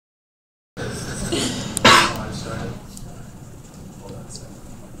Hold on a second.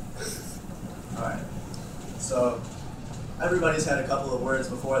 Alright. So, everybody's had a couple of words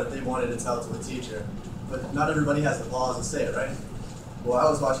before that they wanted to tell to a teacher, but not everybody has the balls to say it, right? Well, I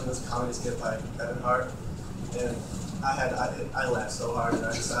was watching this comedy skit by Kevin Hart, and I laughed so hard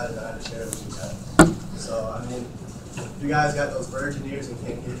that I decided that I had to share it with you guys. So, I mean, if you guys got those virgin ears and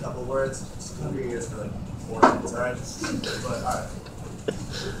can't hear a couple words, just cover your ears for like 4 minutes, alright? But, alright.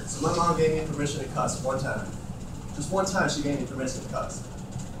 So my mom gave me permission to cuss one time. Just one time she gave me permission to cuss.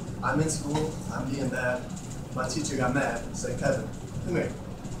 I'm in school, I'm being bad. My teacher got mad and said, Kevin, come here.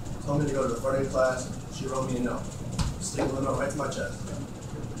 Told me to go to the front of the class. She wrote me a note. Stapled the note right to my chest.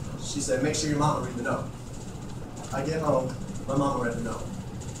 She said, make sure your mama read the note. I get home, my mama read the note.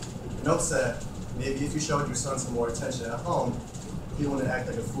 The note said, maybe if you showed your son some more attention at home, he wouldn't act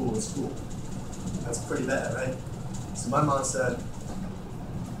like a fool in school. That's pretty bad, right? So my mom said,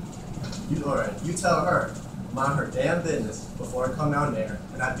 you tell her, mind her damn business before I come down there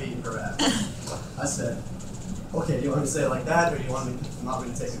and I beat her ass. I said, okay, do you want me to say it like that, or do you want me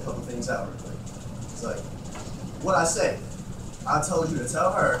to take a couple things out real quick? It's like, what'd I say? I told you to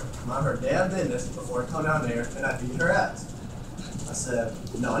tell her, mind her damn business before I come down there and I beat her ass. I said,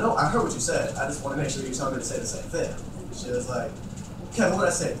 no, I heard what you said. I just want to make sure you tell me to say the same thing. She was like, Kevin, what'd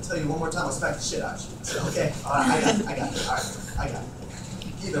I say? Tell you one more time, I'll smack the shit out of you. I said, okay, all right, I got it. All right, I got it.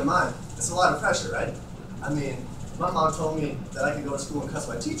 Keep in mind, it's a lot of pressure, right? I mean, my mom told me that I could go to school and cuss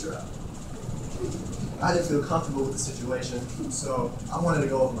my teacher out. I didn't feel comfortable with the situation, so I wanted to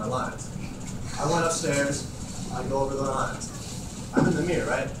go over my lines. I went upstairs, I go over the lines. I'm in the mirror,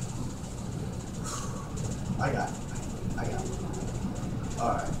 right? I got it.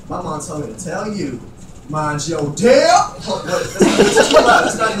 Alright, my mom told me to tell you, mind your damn! That's too loud,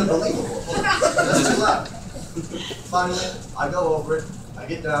 that's not even believable. That's too loud. Finally, I go over it, I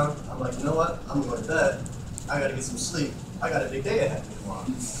get down, I'm like, you know what, I'm gonna go to bed. I gotta get some sleep. I got a big day ahead of me tomorrow.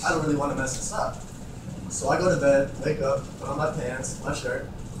 I don't really want to mess this up. So I go to bed, wake up, put on my pants, my shirt.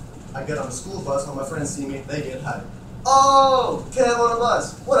 I get on the school bus, when my friends see me, they get hyped. Oh, Kev on the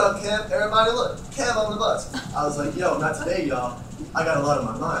bus. What up, Kev? Everybody look, Kev on the bus. I was like, yo, not today, y'all. I got a lot on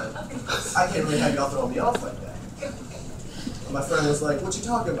my mind. I can't really have y'all throw me off like that. And my friend was like, what you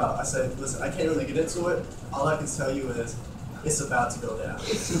talking about? I said, listen, I can't really get into it. All I can tell you is, it's about to go down.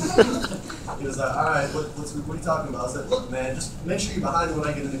 He was like, all right, what are you talking about? I was like, look, man, just make sure you're behind me when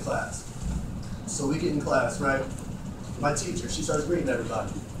I get into class. So we get in class, right? My teacher, she starts greeting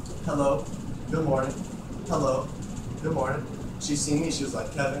everybody. Hello, good morning. Hello, good morning. She seen me, she was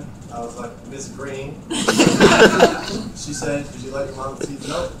like, Kevin. I was like, Miss Green. She said, did you let your mom see the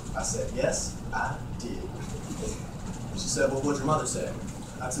note? I said, yes, I did. She said, well, what'd your mother say?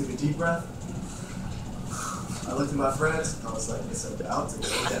 I took a deep breath. I looked at my friends, and I was like, it's about to go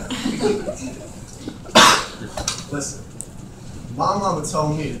down. Listen, my mama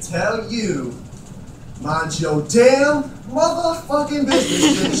told me to tell you, mind your damn motherfucking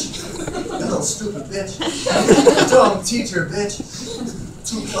business, bitch. You little stupid bitch. Dumb teacher, bitch.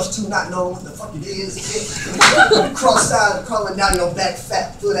 2 + 2 not knowing what the fuck it is, bitch. Cross-eyed crawling down your back,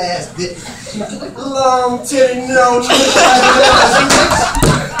 fat foot ass, bitch. Long titty, no bitch.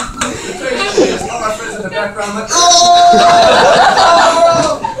 All my friends in the background like,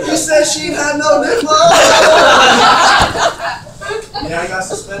 oh, you said she had no nipple. Yeah, I got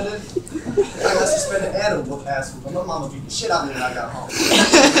suspended. And a whoop ass whoop. My mama beat the shit out of me when I got home.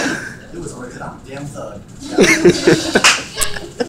 It was worth it. I'm a damn thug.